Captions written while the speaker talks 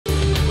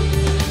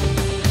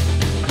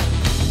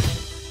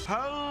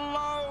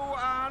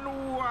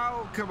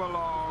welcome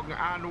along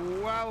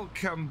and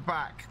welcome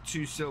back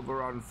to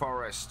Silverrun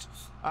Forest,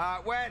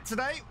 where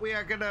today we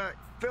are going to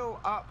fill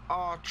up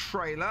our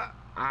trailer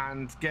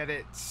and get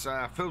it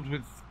filled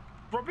with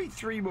probably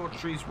 3 more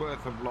trees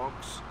worth of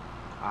logs.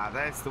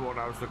 There's the one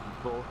I was looking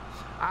for,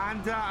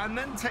 and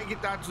then take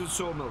it down to the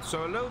sawmill.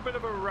 So a little bit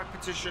of a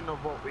repetition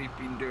of what we've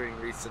been doing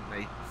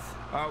recently.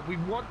 We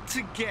want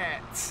to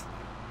get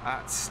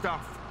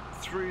stuff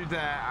through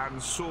there and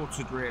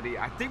sorted, really.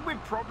 I think we're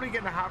probably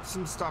going to have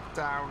some stuff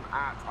down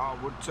at our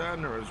wood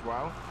turner as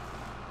well.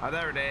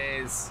 There it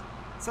is.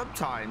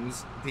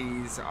 Sometimes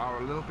these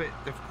are a little bit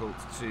difficult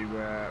to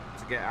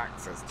get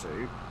access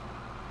to.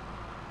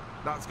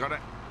 That's got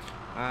it.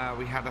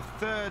 We had a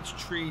 3rd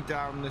tree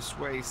down this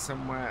way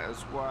somewhere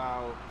as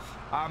well.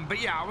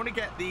 But yeah, I want to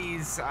get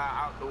these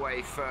out the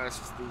way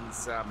first.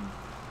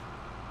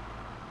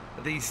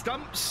 These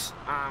stumps,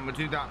 and we'll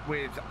do that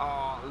with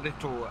our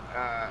little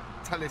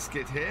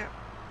teleskid here.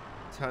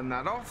 Turn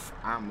that off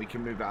and we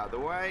can move it out of the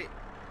way,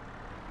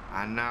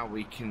 and now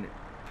we can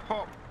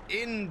pop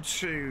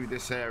into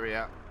this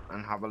area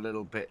and have a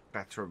little bit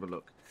better of a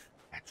look.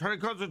 Try to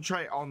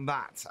concentrate on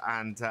that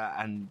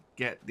and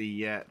get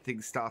the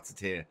things started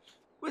here. It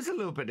was a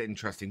little bit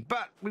interesting,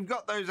 but we've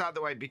got those out of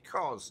the way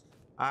because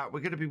we're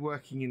going to be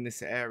working in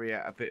this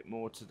area a bit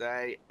more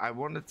today. I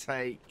want to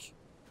take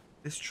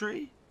this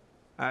tree.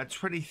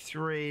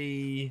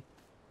 23,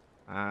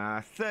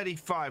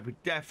 35, we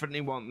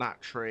definitely want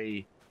that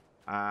tree.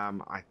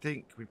 I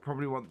think we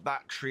probably want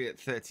that tree at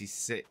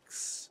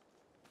 36.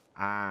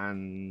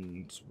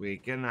 And we're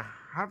going to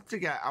have to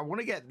get, I want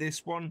to get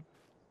this one,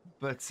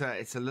 but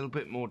it's a little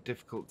bit more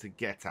difficult to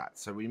get at.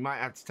 So we might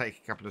have to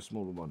take a couple of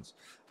smaller ones.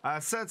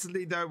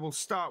 Certainly, though, we'll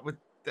start with,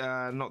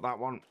 not that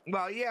one.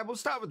 Well, yeah, we'll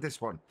start with this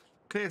one.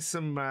 Clear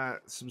some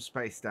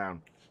space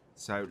down.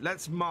 So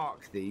let's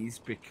mark these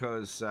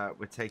because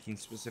we're taking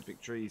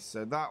specific trees.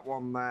 So that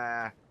one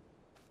there,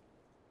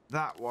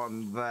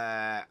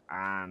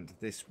 and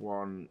this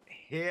one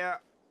here.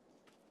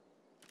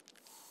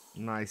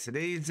 Nice and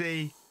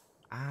easy.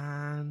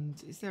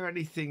 And is there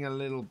anything a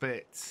little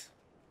bit...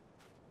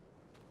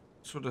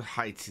 What sort of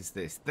height is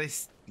this?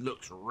 This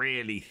looks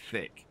really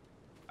thick.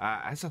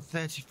 As a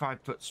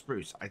 35-foot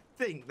spruce. I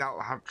think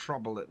that'll have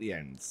trouble at the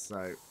end.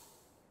 So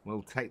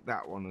we'll take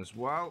that one as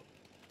well.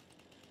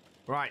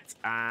 Right,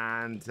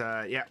 and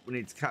yeah, we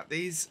need to cut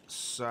these,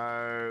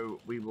 so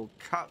we will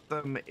cut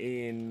them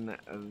in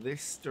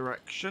this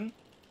direction,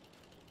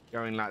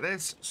 going like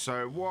this.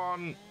 So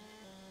 1,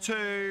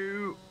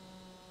 2,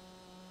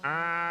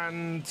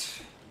 and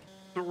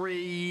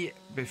 3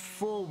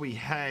 before we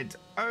head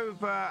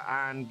over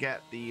and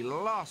get the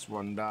last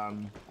one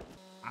done.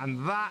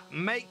 And that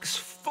makes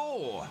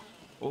 4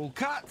 all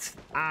cut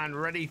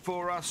and ready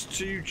for us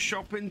to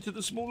chop into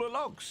the smaller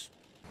logs.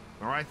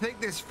 All right, I think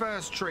this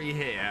first tree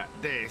here,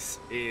 this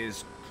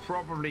is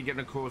probably going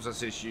to cause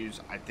us issues.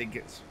 I think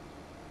it's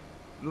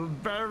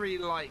very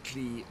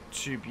likely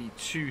to be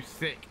too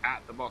thick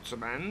at the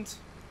bottom end.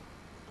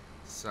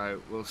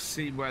 So we'll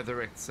see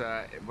whether it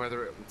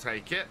will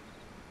take it.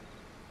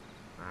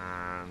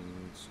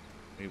 And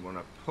we want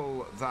to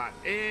pull that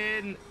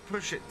in,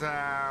 push it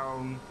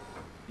down.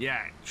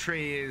 Yeah,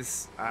 tree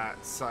is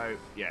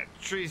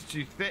tree's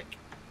too thick.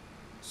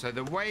 So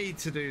the way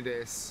to do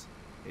this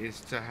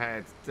is to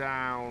head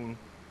down.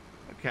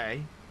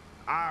 Okay.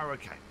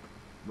 Okay.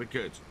 We're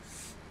good.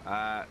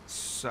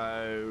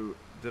 So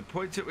the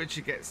point at which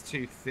it gets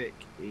too thick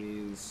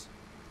is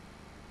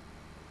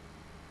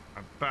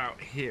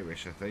about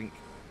here-ish, I think.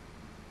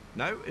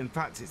 No, in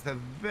fact, it's the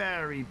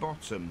very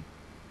bottom.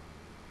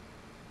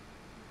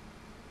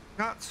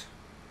 Cut.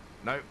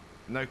 No,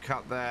 no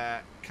cut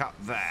there. Cut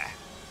there.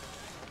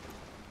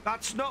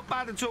 That's not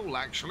bad at all,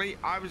 actually.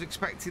 I was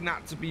expecting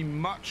that to be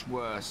much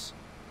worse.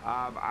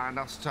 And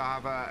us to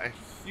have a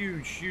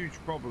huge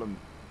problem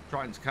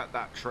trying to cut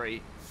that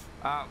tree.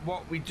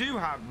 What we do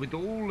have with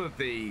all of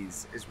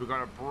these is we're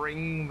going to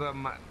bring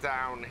them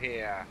down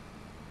here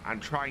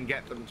and try and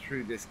get them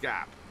through this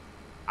gap.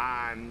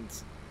 And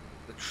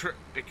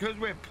because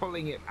we're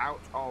pulling it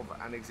out of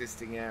an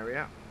existing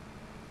area,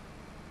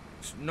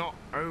 it's not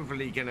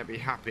overly going to be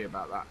happy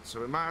about that.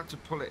 So we might have to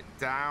pull it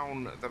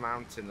down the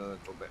mountain a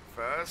little bit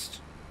first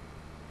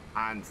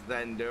and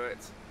then do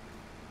it.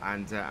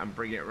 And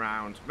bring it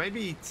round.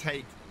 Maybe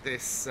take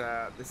this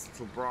this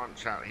little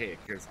branch out here,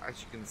 because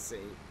as you can see,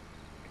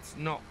 it's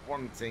not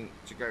wanting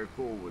to go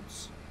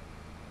forwards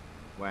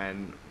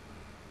when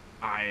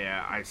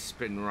I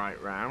spin right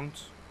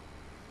round.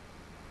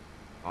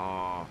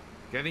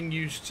 Getting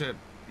used to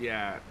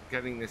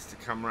getting this to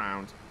come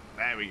round.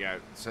 There we go.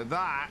 So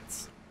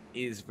that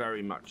is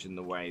very much in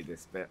the way,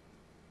 this bit.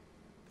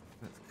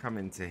 Let's come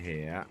into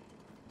here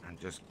and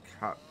just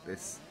cut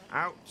this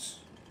out.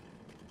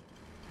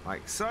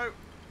 Like so,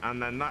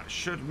 and then that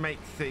should make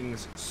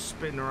things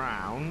spin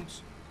around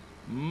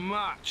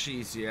much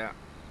easier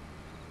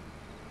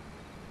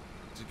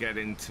to get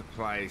into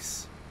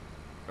place.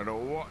 Gotta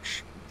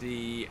watch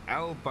the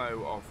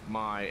elbow of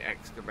my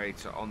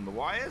excavator on the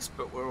wires,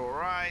 but we're all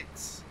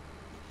right.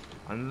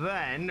 And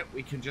then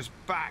we can just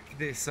back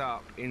this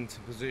up into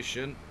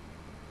position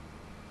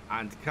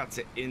and cut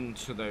it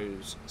into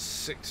those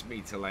 6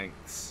 meter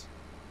lengths.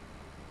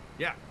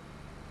 Yeah,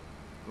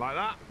 like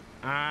that,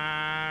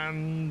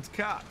 and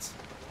cut.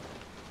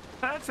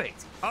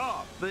 Perfect.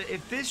 Oh, but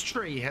if this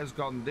tree has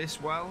gone this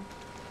well,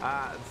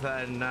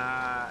 then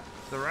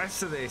the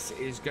rest of this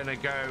is going to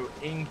go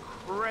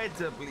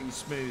incredibly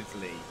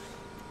smoothly,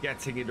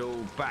 getting it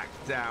all back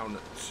down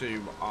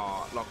to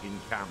our logging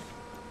camp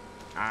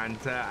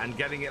and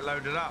getting it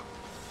loaded up.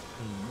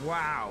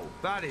 Wow,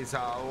 that is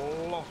a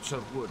lot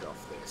of wood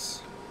off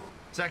this.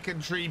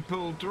 Second tree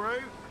pulled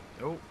through.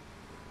 Oh,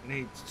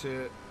 needs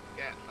to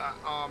get that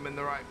arm in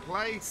the right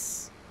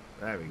place.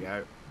 There we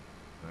go.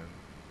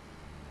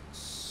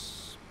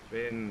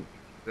 Spin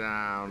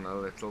down a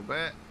little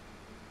bit.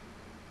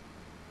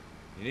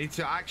 You need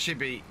to actually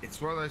be,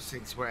 it's one of those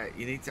things where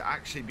you need to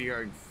actually be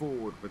going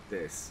forward with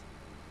this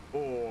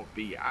or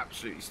be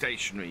absolutely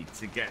stationary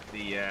to get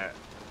the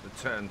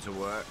turn to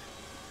work.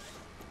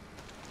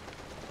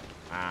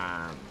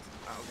 And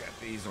I'll get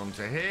these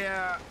onto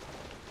here.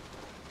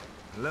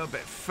 A little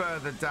bit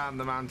further down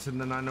the mountain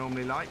than I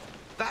normally like.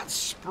 That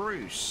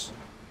spruce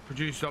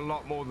produced a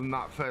lot more than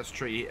that first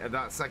tree,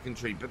 that second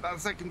tree, but that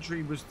second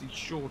tree was the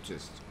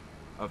shortest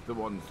of the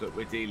ones that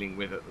we're dealing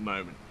with at the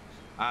moment.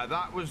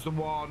 That was the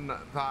one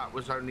that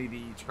was only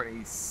the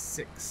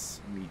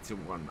 26 meter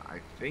one, I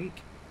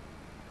think.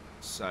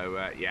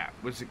 So yeah,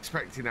 was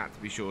expecting that to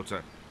be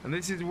shorter. And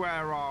this is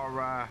where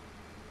our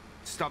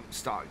stumps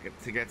start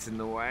to get in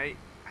the way.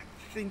 I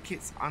think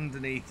it's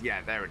underneath.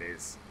 Yeah, there it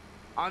is.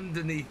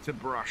 Underneath the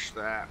brush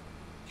there.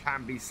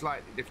 Can be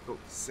slightly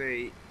difficult to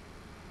see.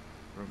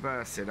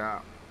 Reverse it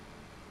up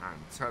and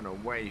turn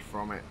away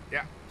from it.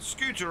 Yeah,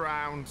 scoot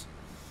around,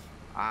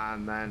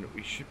 and then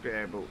we should be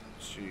able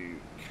to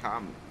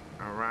come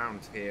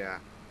around here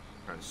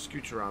and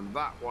scoot around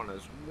that one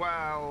as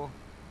well.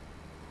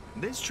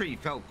 This tree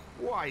fell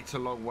quite a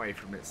long way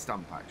from its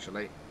stump,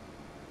 actually.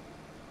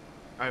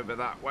 Over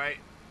that way.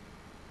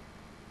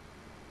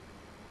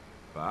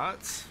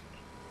 But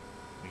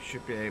we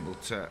should be able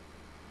to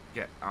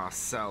get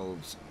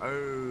ourselves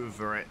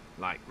over it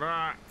like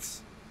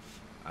that.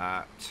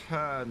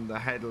 Turn the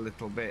head a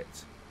little bit.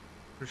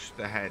 Push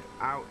the head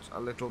out a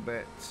little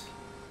bit.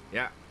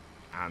 Yeah.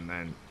 And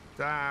then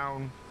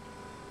down.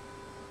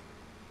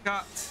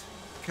 Cut.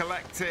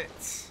 Collect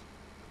it.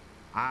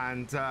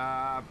 And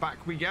back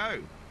we go.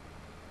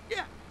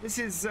 Yeah, this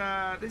is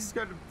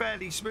going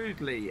fairly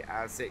smoothly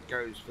as it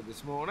goes for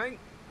this morning.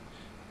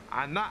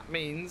 And that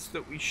means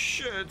that we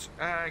should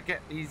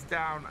get these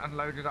down and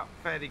loaded up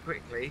fairly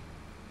quickly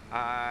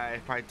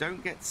if I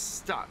don't get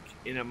stuck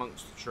in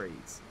amongst the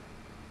trees.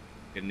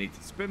 Gonna need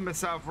to spin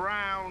myself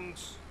around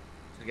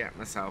to get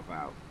myself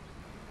out.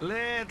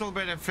 Little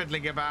bit of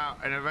fiddling about,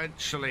 and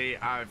eventually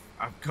I've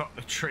got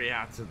the tree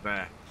out of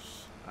there.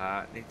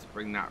 Need to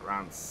bring that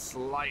round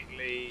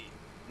slightly,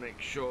 make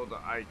sure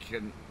that I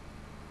can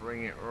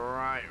bring it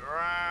right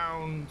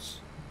round,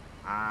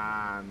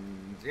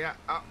 and yeah,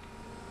 up.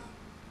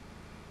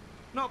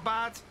 Not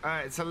bad.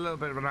 It's a little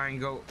bit of an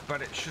angle,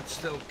 but it should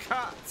still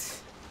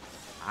cut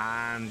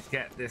and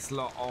get this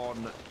lot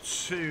on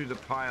to the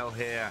pile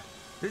here.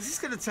 This is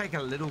going to take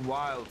a little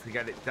while to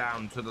get it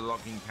down to the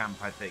logging camp,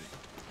 I think.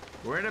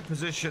 We're in a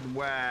position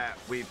where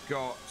we've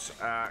got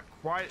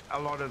quite a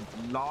lot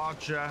of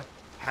larger,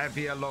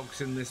 heavier logs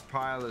in this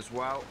pile as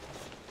well.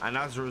 And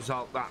as a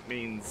result, that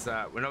means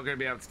we're not going to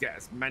be able to get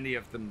as many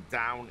of them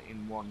down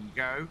in one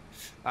go.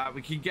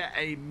 We can get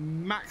a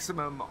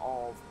maximum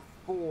of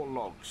 4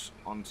 logs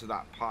onto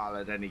that pile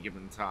at any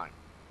given time.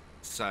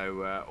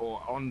 So,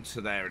 or onto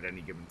there at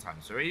any given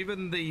time. So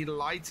even the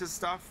lighter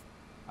stuff,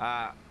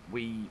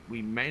 we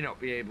may not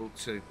be able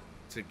to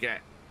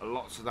get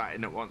lots of that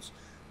in at once.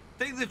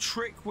 I think the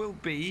trick will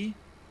be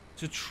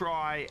to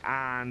try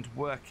and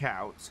work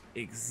out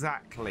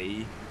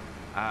exactly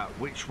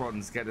which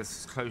ones get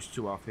us close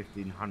to our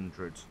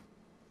 1500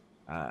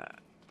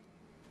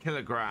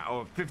 kilogram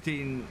or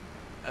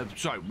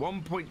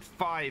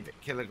 1.5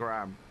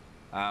 kilogram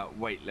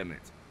weight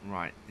limit.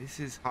 Right,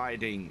 this is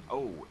hiding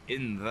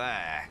in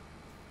there.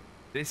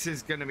 This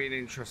is going to be an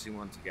interesting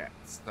one to get.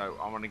 So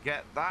I want to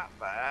get that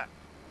there.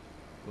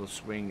 We'll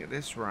swing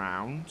this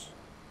round,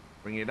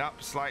 bring it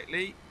up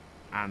slightly,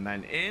 and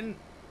then in.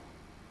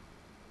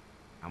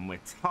 And we're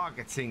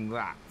targeting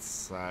that.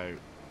 So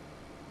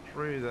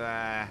through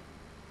there,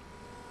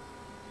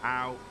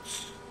 out,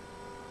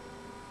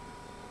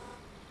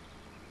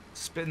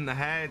 spin the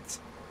head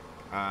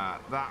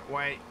that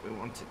way. We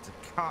want it to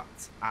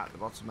cut at the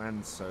bottom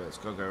end, so it's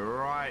got to go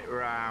right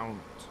round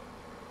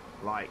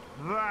like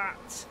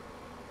that.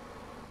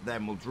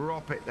 Then we'll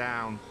drop it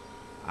down,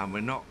 and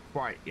we're not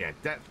quite,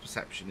 depth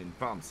perception in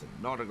FarmCatGR,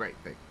 not a great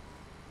thing.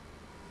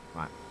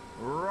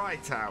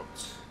 Right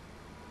out.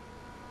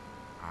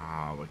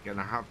 We're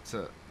gonna have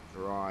to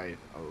drive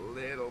a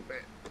little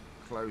bit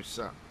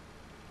closer.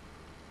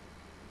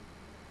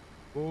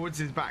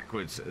 Forwards is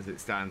backwards as it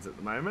stands at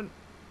the moment.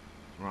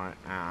 Right,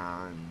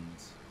 and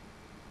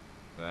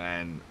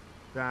then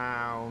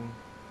down.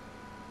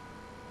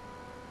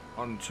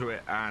 onto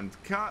it and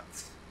cut.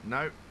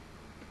 Nope.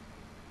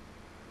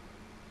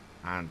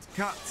 And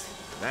cut.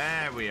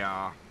 There we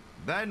are.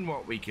 Then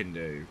what we can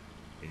do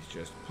is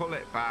just pull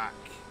it back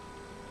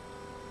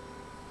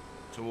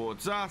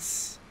towards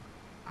us.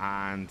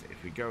 And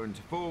if we go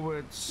into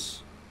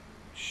forwards,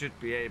 should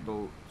be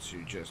able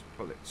to just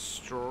pull it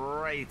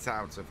straight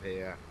out of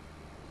here.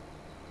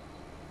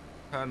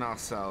 Turn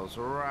ourselves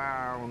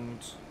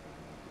around.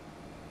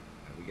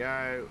 There we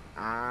go.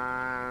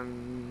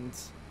 And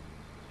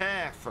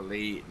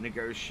carefully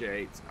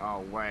negotiate our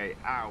way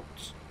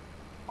out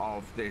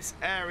of this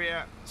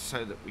area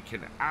so that we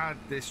can add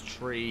this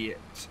tree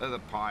to the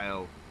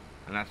pile.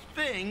 And I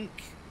think,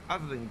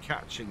 other than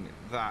catching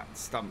that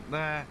stump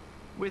there,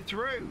 we're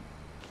through.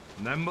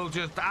 And then we'll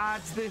just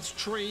add this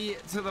tree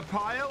to the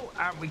pile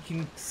and we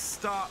can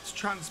start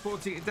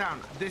transporting it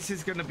down. This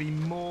is going to be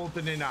more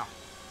than enough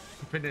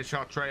to finish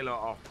our trailer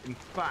off. In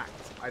fact,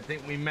 I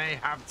think we may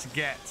have to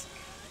get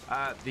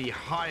the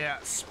higher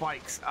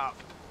spikes up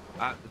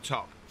at the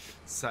top.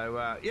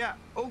 So yeah,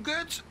 all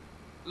good.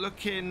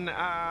 Looking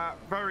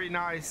very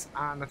nice,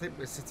 and I think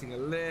we're sitting a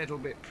little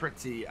bit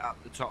pretty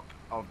up the top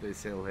of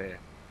this hill here.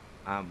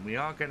 We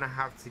are going to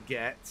have to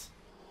get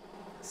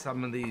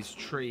some of these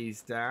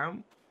trees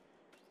down.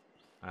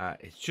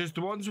 It's just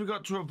the ones we've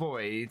got to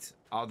avoid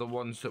are the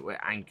ones that we're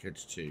anchored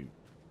to.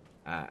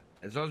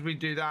 As long as we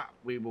do that,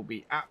 we will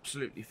be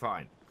absolutely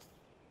fine.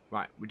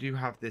 Right, we do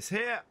have this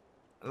here.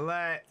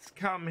 Let's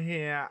come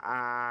here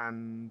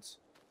and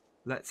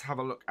let's have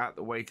a look at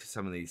the weight of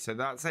some of these. So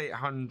that's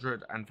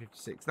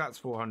 856. That's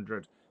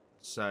 400.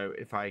 So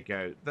if I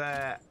go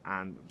there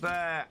and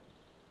there,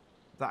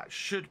 that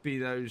should be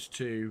those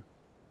two.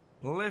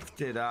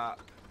 Lift it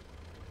up.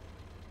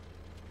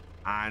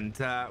 And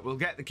we'll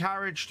get the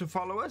carriage to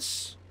follow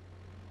us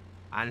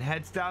and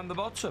head down the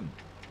bottom.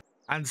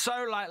 And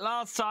so, like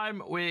last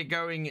time, we're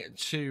going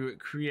to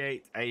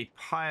create a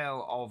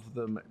pile of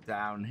them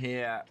down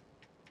here.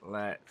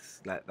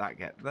 Let's let that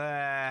get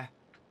there.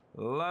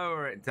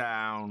 Lower it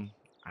down.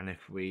 And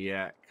if we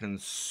can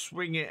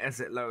swing it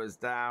as it lowers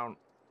down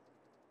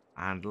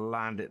and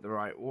land it the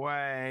right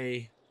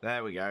way.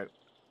 There we go.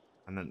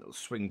 And then it'll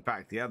swing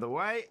back the other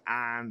way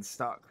and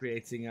start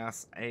creating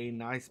us a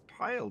nice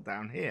pile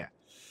down here.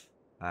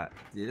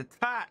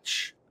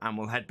 Detach, and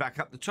we'll head back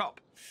up the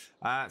top.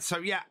 So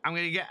yeah, I'm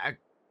going to get a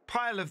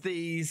pile of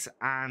these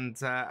and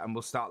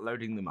we'll start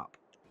loading them up.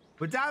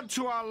 We're down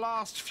to our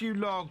last few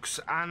logs,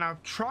 and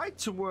I've tried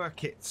to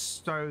work it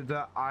so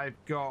that I've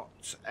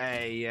got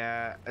a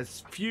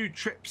as few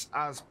trips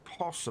as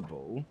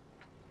possible.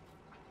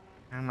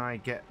 Can I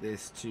get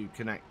this to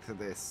connect to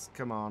this?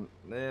 Come on,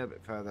 a little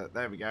bit further.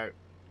 There we go.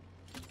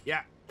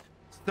 Yeah.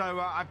 So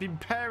I've been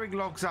pairing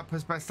logs up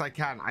as best I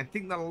can. I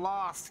think the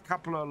last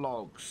couple of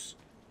logs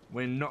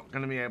we're not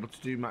going to be able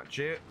to do much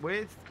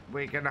with.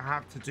 We're going to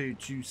have to do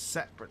 2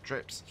 separate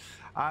trips.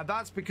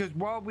 That's because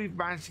while we've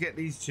managed to get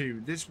these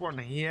two, this one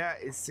here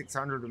is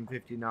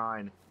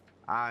 659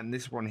 and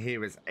this one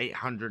here is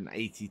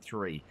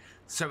 883.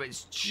 So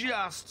it's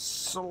just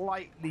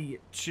slightly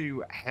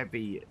too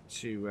heavy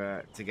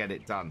to get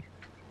it done.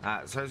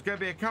 So there's going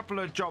to be a couple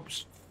of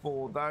jobs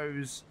for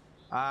those.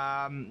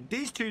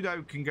 These two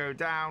though can go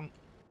down,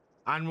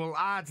 and we'll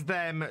add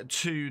them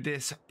to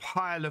this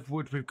pile of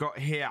wood we've got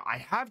here. I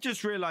have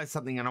just realized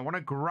something, and I want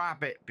to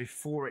grab it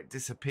before it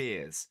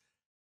disappears.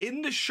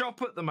 In the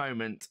shop at the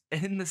moment,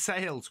 in the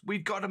sales,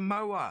 we've got a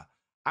mower,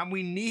 and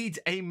we need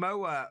a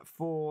mower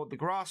for the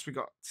grass we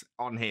got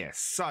on here.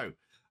 So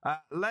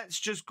let's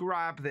just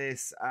grab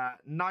this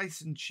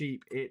nice and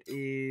cheap. It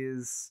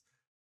is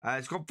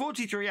it's got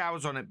 43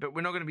 hours on it, but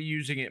we're not going to be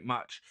using it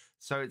much.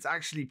 So it's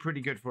actually pretty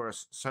good for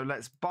us. So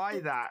let's buy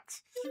that.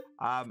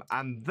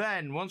 And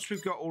then once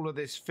we've got all of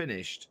this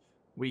finished,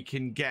 we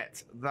can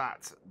get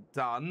that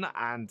done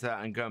and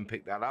go and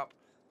pick that up.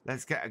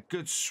 Let's get a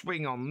good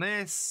swing on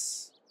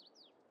this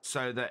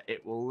so that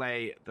it will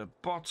lay the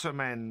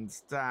bottom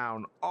ends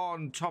down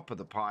on top of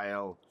the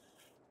pile.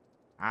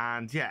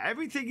 And yeah,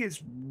 everything is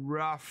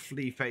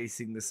roughly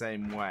facing the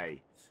same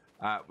way.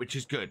 Which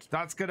is good.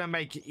 That's going to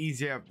make it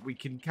easier. We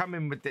can come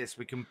in with this.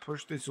 We can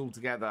push this all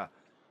together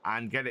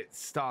and get it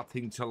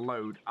starting to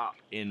load up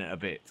in a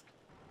bit.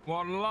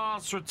 One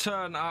last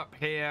return up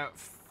here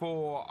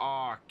for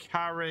our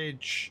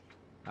carriage.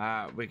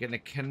 We're going to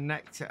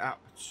connect it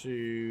up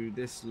to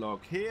this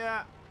log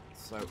here.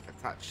 So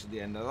attach to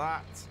the end of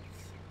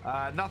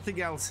that. Nothing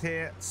else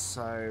here.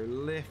 So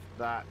lift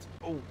that.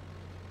 Oh,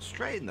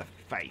 straight in the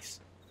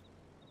face.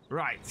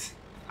 Right.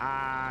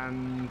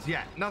 And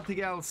yeah, nothing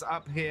else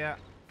up here.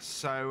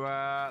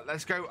 So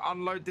let's go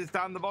unload this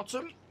down the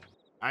bottom.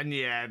 And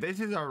yeah, this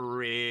is a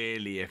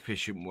really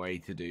efficient way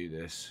to do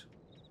this.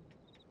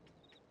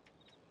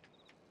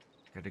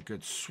 Get a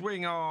good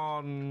swing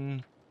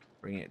on,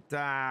 bring it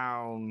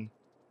down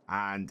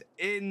and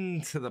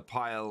into the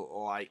pile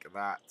like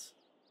that.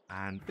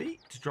 And B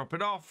to drop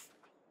it off.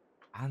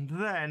 And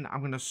then I'm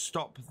going to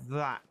stop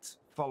that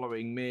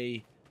following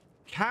me.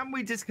 Can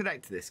we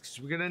disconnect this? Because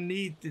we're going to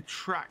need the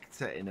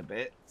tractor in a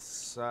bit.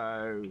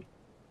 So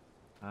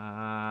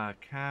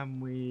Can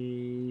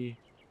we...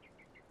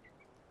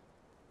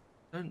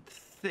 Don't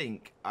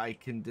think I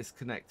can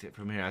disconnect it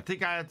from here. I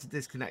think I had to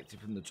disconnect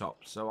it from the top.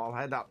 So I'll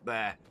head up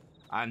there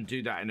and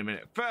do that in a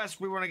minute. First,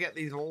 we want to get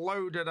these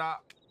loaded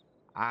up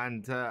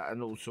and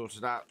all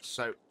sorted out.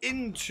 So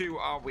into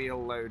our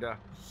wheel loader.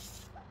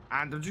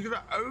 And I'm just going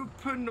to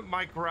open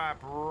my grab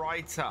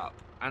right up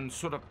and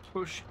sort of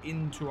push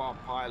into our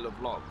pile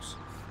of logs.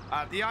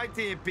 The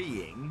idea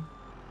being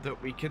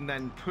that we can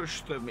then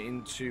push them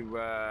into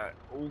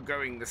all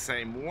going the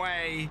same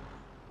way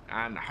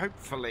and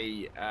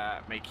hopefully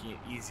making it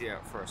easier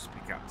for us to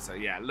pick up. So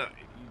yeah, look,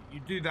 you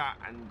do that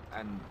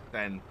and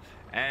then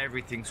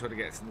everything sort of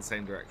gets in the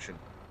same direction.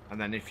 And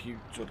then if you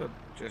sort of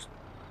just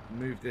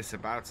move this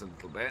about a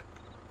little bit,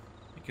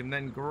 you can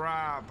then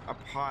grab a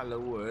pile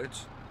of wood,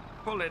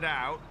 pull it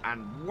out,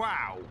 and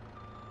wow,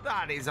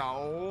 that is a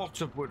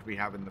lot of wood we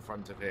have in the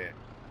front of here.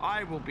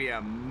 I will be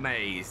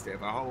amazed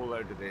if a whole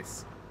load of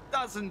this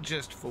doesn't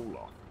just fall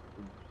off.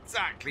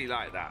 Exactly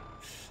like that.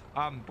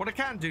 What I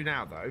can do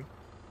now, though,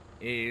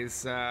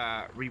 is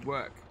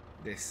rework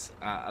this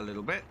a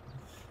little bit.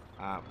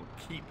 We'll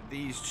keep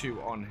these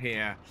two on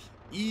here,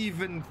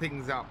 even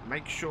things up,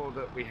 make sure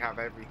that we have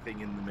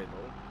everything in the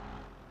middle.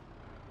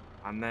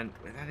 And then,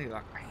 with any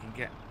luck, I can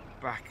get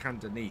back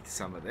underneath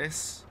some of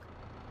this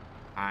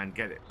and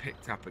get it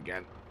picked up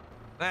again.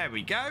 There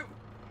we go.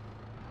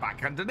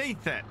 Back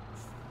underneath it.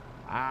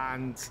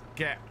 And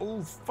get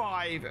all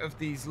 5 of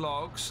these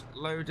logs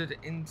loaded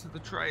into the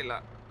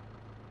trailer.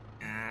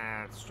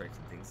 And straighten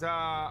things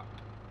up.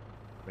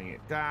 Bring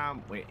it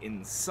down. We're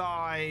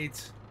inside.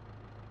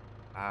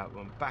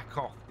 We'll back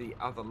off the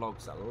other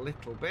logs a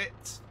little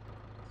bit.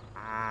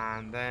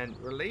 And then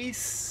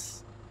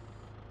release.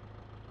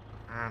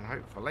 And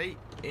hopefully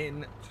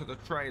into the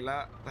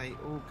trailer they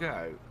all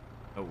go.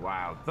 Oh,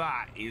 wow.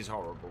 That is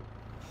horrible.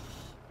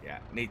 Yeah,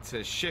 need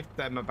to shift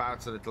them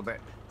about a little bit.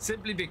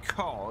 Simply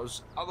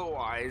because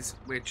otherwise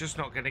we're just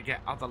not going to get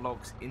other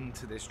logs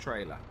into this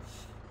trailer.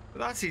 But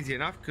that's easy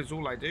enough because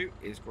all I do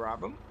is grab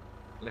them,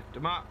 lift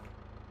them up,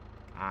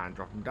 and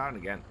drop them down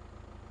again.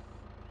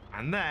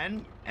 And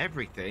then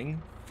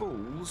everything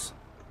falls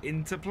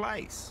into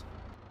place.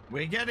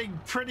 We're getting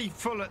pretty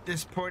full at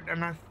this point,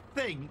 and I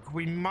think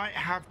we might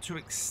have to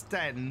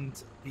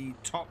extend the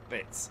top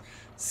bits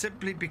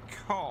simply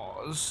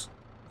because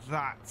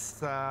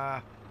that's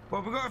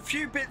well, we've got a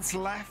few bits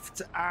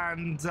left,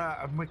 and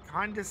we're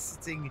kind of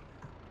sitting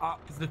up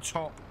the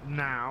top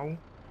now.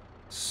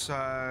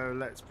 So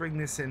let's bring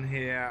this in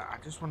here. I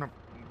just want to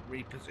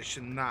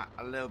reposition that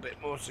a little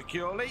bit more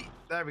securely.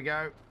 There we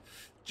go.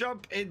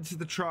 Jump into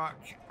the truck,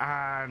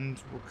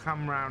 and we'll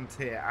come round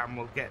here, and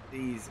we'll get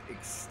these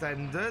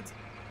extended.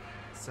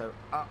 So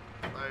up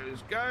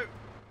those go.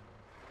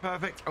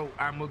 Perfect. Oh,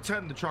 and we'll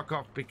turn the truck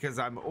off because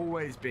I'm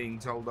always being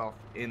told off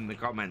in the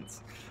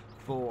comments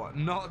for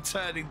not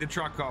turning the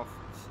truck off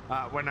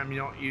when I'm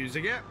not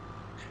using it.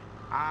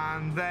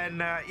 And then,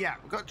 yeah,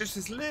 we've got just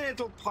this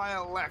little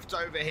pile left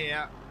over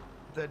here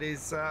that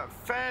is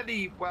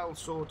fairly well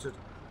sorted.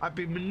 I've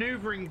been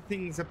maneuvering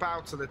things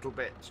about a little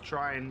bit to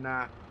try and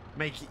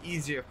make it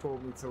easier for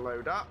me to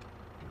load up.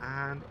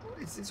 And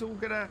oh, is this all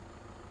gonna...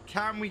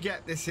 Can we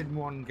get this in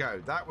one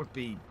go? That would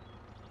be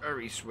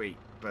very sweet,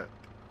 but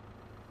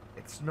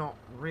it's not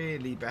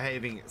really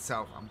behaving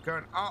itself. I'm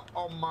going up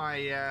on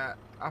my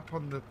up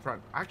on the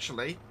front.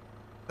 Actually,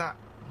 that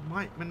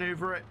might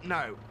maneuver it.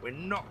 No, we're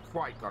not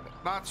quite got it.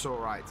 That's all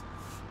right.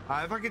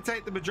 If I can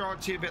take the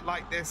majority of it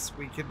like this,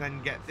 we can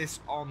then get this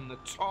on the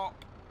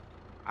top.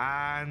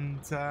 And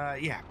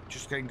yeah,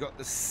 just going got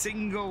the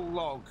single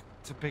log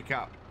to pick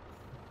up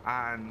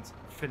and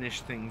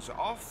finish things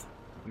off.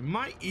 We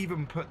might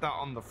even put that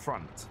on the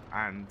front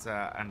and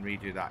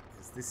redo that,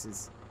 because this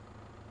is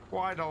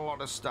quite a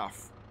lot of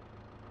stuff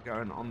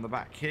going on the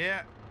back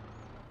here.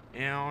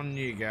 On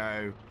you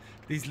go.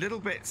 These little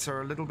bits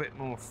are a little bit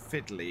more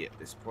fiddly at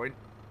this point.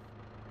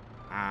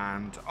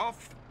 And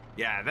off.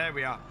 Yeah, there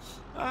we are.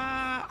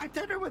 I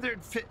don't know whether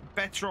it'd fit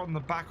better on the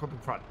back or the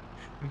front.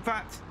 In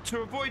fact,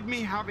 to avoid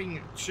me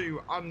having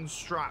to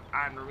unstrap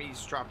and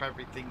restrap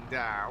everything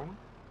down,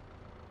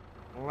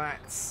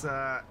 let's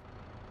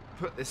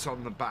put this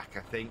on the back,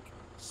 I think.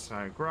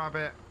 So grab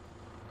it,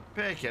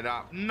 pick it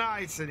up,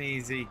 nice and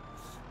easy.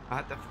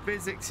 The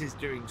physics is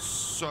doing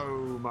so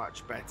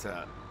much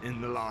better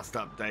in the last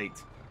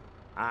update.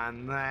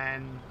 And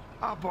then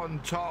up on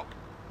top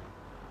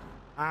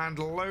and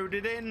load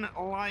it in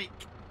like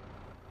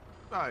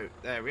so.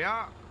 There we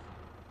are.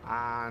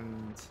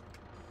 And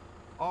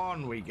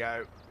on we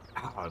go.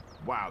 Oh,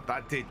 wow,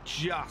 that did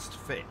just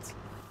fit.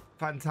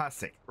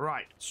 Fantastic.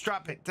 Right,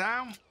 strap it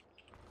down,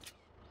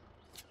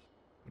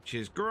 which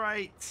is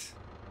great.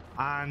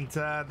 And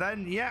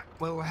then, yeah,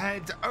 we'll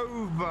head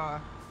over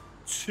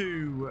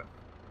to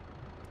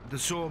the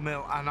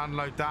sawmill and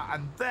unload that.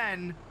 And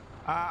then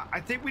I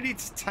think we need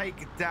to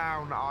take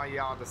down our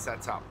yarder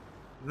setup.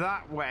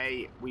 That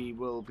way we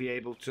will be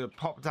able to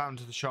pop down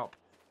to the shop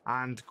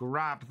and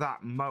grab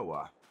that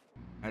mower.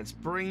 Let's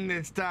bring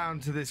this down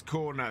to this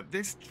corner.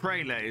 This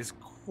trailer is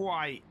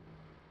quite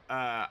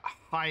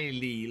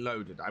highly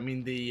loaded. I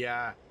mean,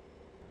 the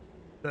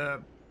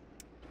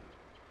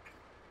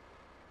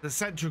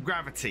center of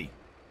gravity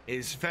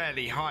is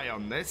fairly high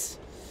on this,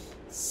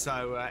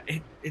 so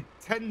it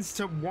tends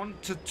to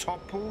want to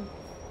topple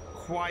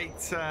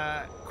quite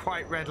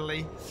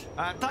readily.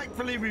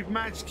 Thankfully, we've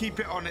managed to keep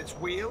it on its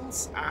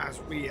wheels as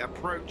we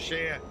approach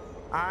here.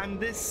 And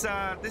this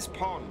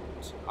pond,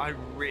 I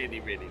really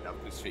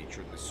love this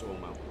feature of the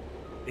sawmill.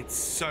 It's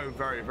so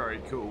very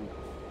cool.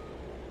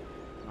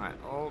 Right,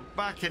 I'll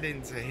back it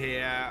into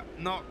here,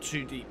 not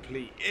too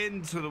deeply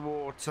into the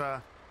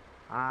water,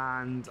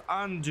 and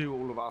undo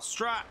all of our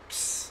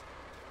straps.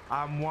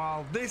 And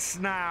while this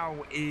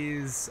now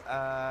is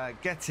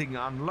getting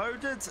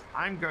unloaded,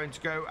 I'm going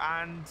to go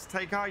and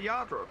take our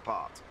yarder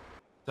apart.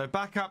 So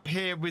back up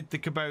here with the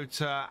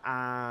Kubota,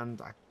 and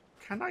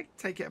can I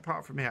take it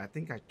apart from here? I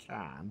think I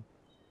can.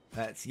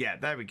 Yeah,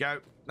 there we go.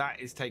 That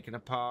is taken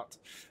apart.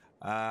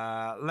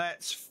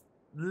 Let's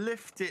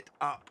lift it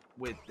up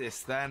with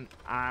this then,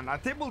 and I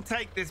think we'll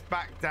take this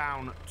back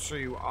down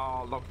to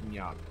our logging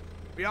yard.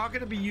 We are going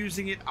to be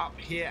using it up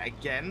here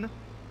again.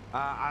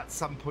 At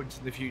some point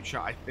in the future,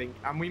 I think,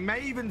 and we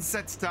may even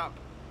set it up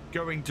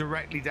going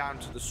directly down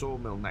to the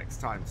sawmill next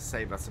time to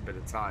save us a bit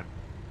of time.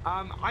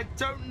 I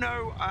don't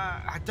know.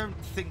 I don't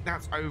think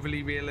that's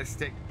overly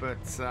realistic,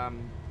 but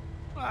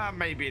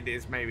maybe it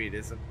is, maybe it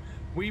isn't.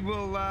 We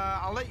will.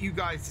 I'll let you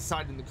guys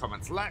decide in the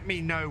comments. Let me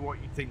know what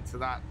you think to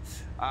that.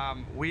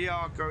 We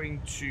are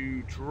going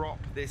to drop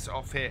this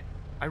off here.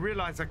 I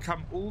realize I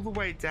come all the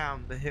way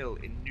down the hill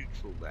in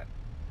neutral then.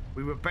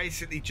 We were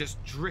basically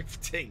just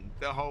drifting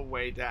the whole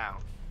way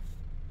down.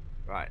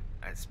 Right,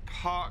 let's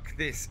park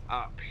this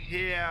up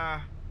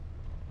here.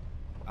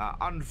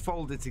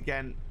 Unfold it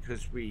again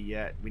because we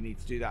need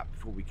to do that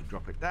before we can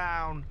drop it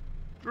down.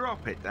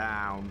 Drop it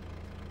down.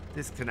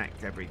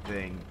 Disconnect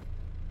everything.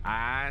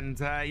 And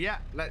yeah,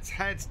 let's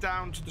head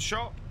down to the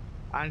shop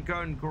and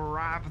go and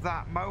grab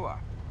that mower.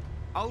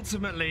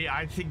 Ultimately,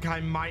 I think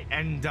I might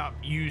end up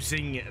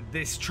using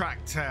this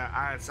tractor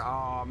as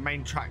our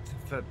main tractor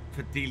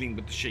for dealing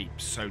with the sheep.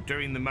 So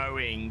doing the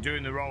mowing,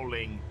 doing the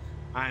rolling,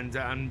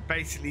 and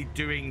basically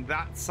doing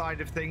that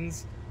side of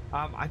things.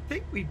 I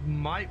think we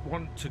might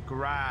want to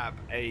grab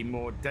a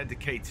more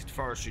dedicated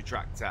forestry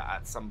tractor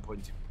at some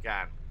point if we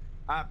can.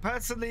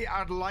 Personally,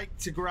 I'd like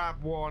to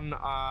grab one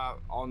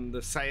on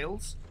the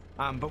sales.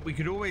 But we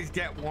could always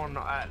get one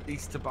at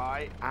least to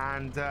buy,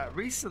 and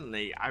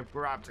recently I've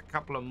grabbed a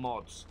couple of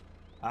mods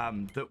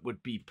that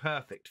would be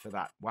perfect for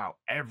that. Wow,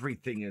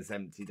 everything is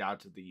emptied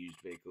out of the used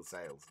vehicle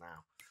sales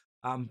now.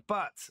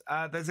 But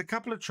there's a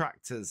couple of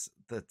tractors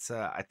that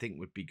I think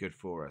would be good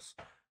for us.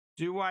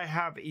 Do I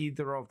have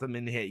either of them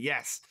in here?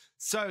 Yes.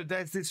 So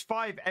there's this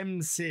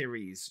 5M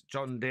series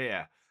John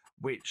Deere,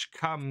 which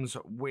comes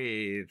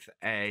with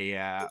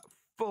a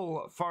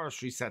full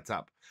forestry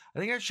setup. I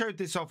think I showed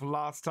this off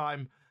last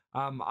time.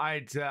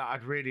 I'd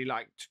really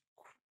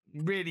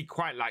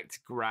quite like to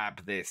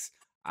grab this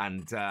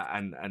and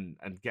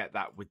get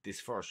that with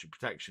this forestry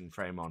protection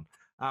frame on.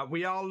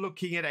 We are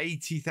looking at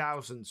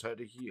 80,000, so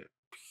a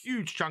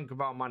huge chunk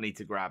of our money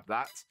to grab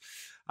that.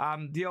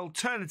 The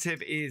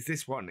alternative is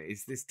this one,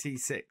 is this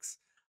T6,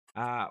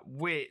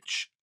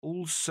 which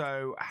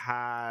also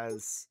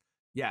has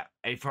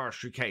a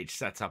forestry cage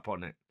set up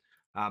on it.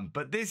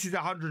 But this is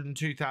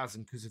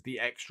 102,000 because of the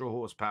extra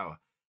horsepower.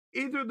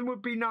 Either of them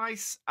would be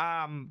nice,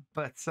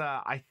 but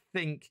I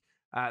think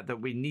that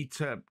we need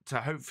to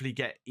hopefully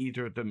get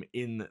either of them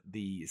in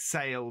the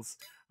sales.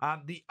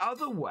 The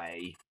other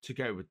way to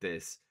go with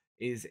this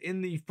is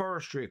in the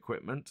forestry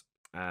equipment.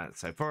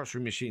 So forestry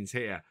machines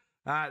here.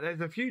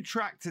 There's a few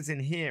tractors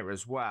in here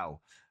as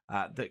well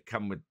that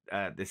come with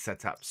this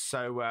setup.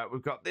 So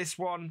we've got this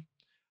one,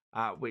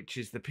 which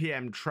is the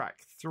PM Track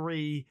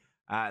 3.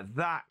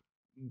 That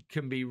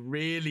can be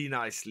really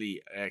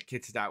nicely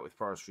kitted out with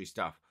forestry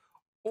stuff.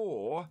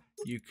 Or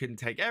you can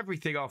take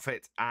everything off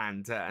it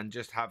and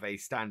just have a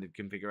standard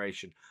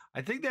configuration.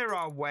 I think there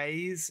are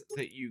ways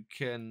that you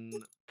can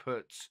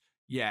put,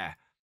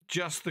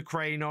 just the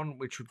crane on,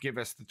 which would give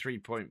us the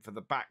 3-point for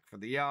the back for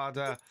the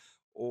yarder,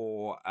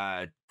 or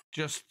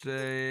just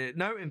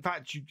no, in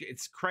fact,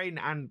 it's crane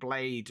and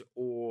blade,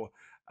 or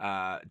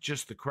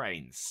just the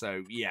cranes.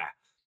 So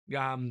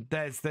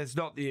there's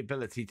not the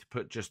ability to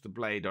put just the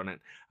blade on it.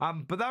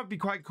 But that would be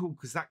quite cool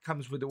because that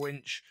comes with a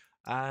winch.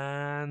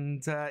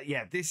 And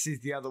this is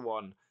the other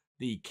one,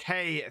 the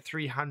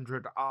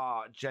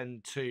K300R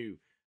Gen 2,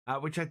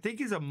 which I think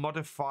is a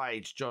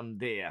modified John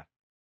Deere.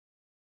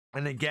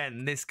 And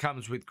again, this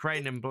comes with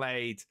crane and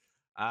blade,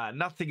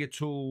 nothing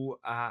at all.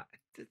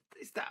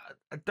 Is that?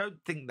 I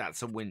don't think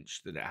that's a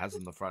winch that it has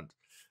on the front.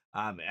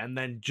 And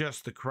then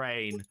just the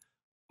crane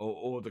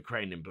or the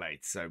crane and blade.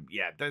 So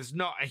yeah, there's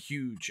not a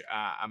huge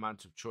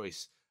amount of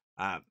choice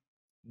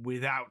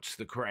without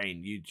the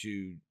crane. You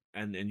do.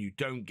 And you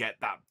don't get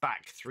that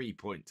back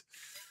 3-point.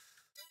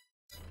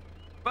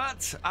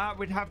 But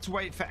we'd have to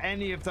wait for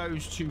any of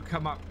those to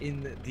come up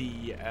in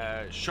the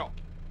shop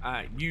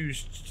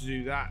used to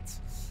do that.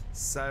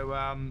 So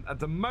at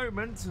the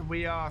moment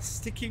we are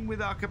sticking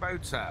with our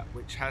Kubota,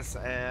 which has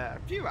a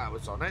few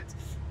hours on it,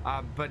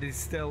 but is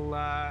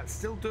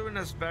still doing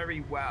us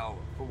very well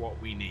for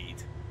what we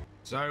need.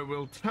 So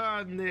we'll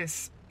turn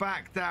this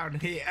back down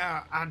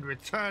here and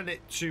return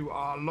it to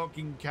our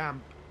logging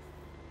camp,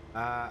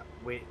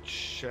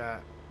 which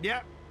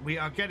yeah, we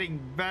are getting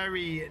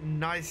very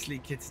nicely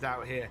kitted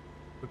out here.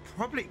 We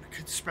probably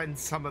could spend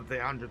some of the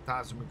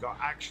 100,000 we got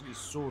actually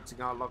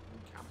sorting our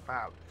logging camp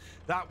out.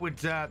 That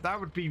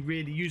would be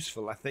really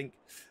useful, I think.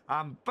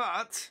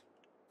 But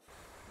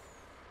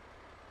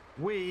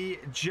we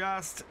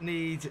just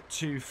need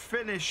to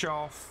finish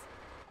off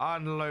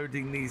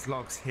unloading these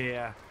logs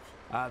here.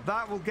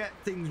 That will get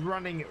things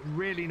running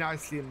really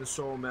nicely in the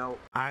sawmill,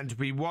 and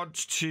we want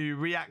to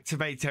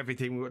reactivate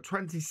everything. We've got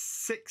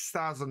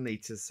 26,000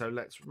 liters, so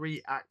let's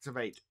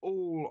reactivate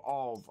all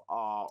of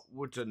our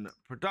wooden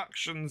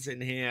productions in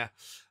here.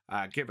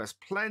 Give us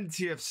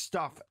plenty of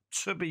stuff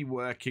to be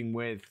working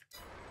with.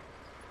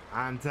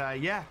 And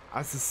yeah,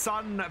 as the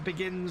sun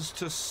begins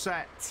to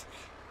set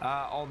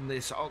on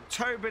this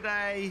October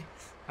day,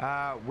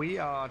 we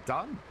are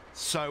done.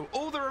 So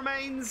all that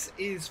remains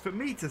is for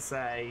me to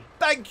say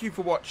thank you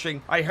for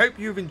watching. I hope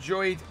you've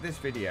enjoyed this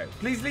video.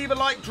 Please leave a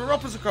like,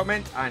 drop us a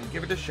comment, and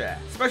give it a share.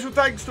 Special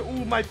thanks to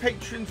all my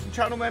patrons and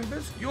channel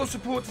members. Your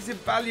support is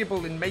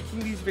invaluable in making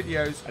these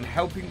videos and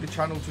helping the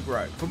channel to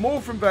grow. For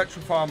more from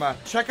Virtual Farmer,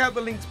 check out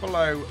the links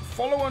below,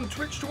 follow on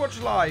Twitch to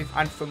watch live,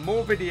 and for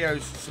more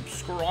videos,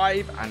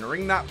 subscribe and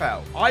ring that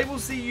bell. I will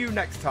see you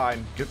next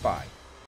time. Goodbye.